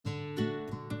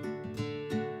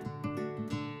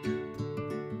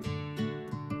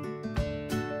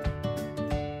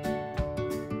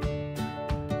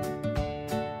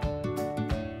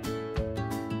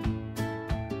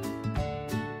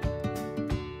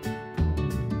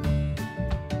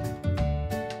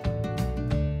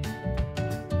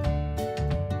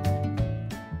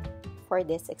For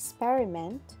this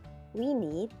experiment, we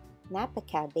need Napa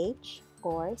cabbage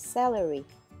or celery,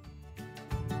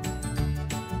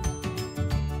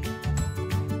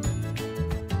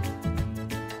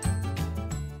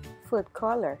 food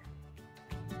color,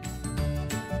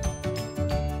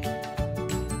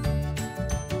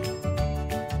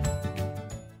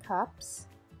 cups,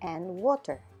 and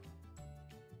water.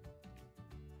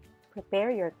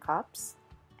 Prepare your cups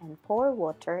and pour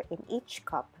water in each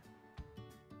cup.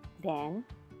 Then,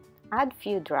 add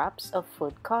few drops of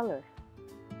food color.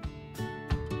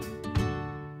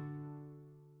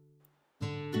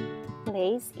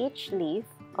 Place each leaf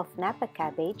of Napa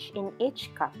cabbage in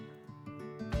each cup.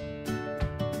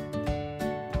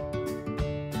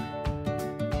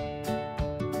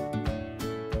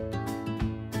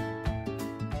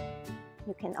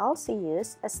 You can also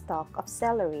use a stalk of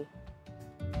celery.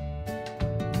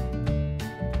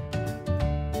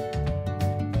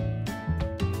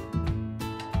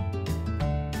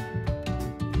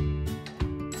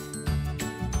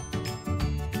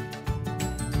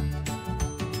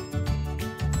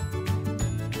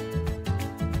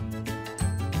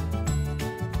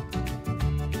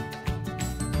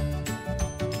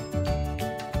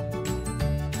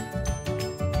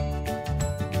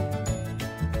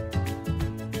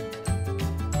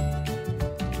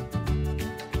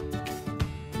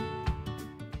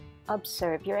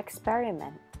 Observe your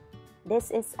experiment.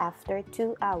 This is after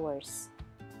 2 hours.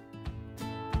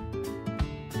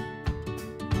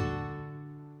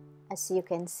 As you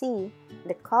can see,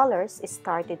 the colors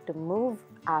started to move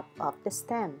up of the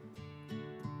stem.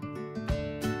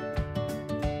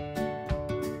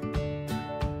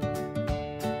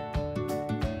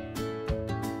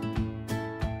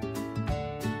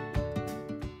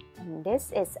 And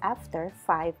this is after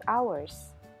 5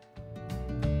 hours.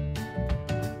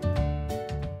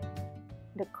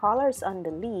 The colors on the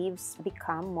leaves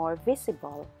become more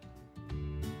visible.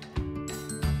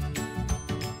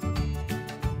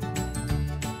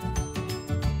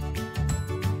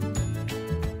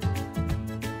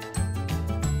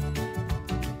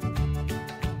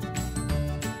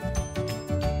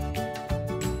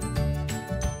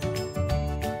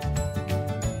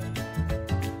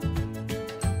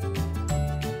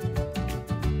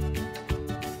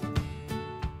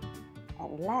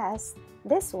 And last,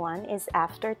 this one is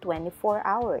after 24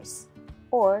 hours,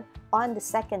 or on the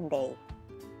second day.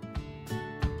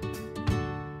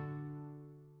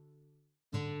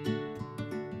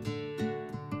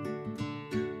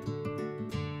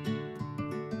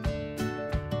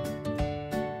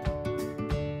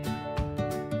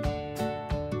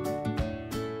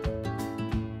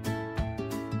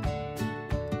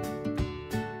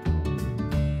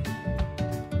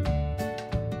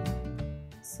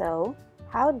 So,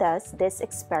 how does this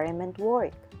experiment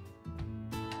work?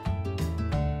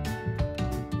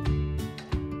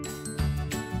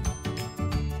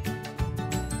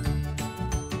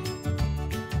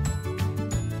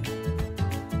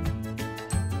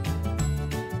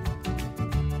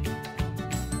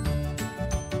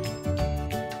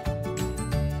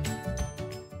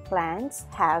 Plants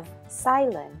have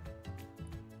xylem.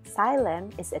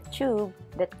 Xylem is a tube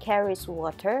that carries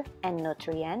water and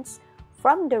nutrients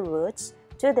from the roots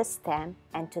to the stem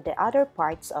and to the other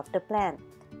parts of the plant.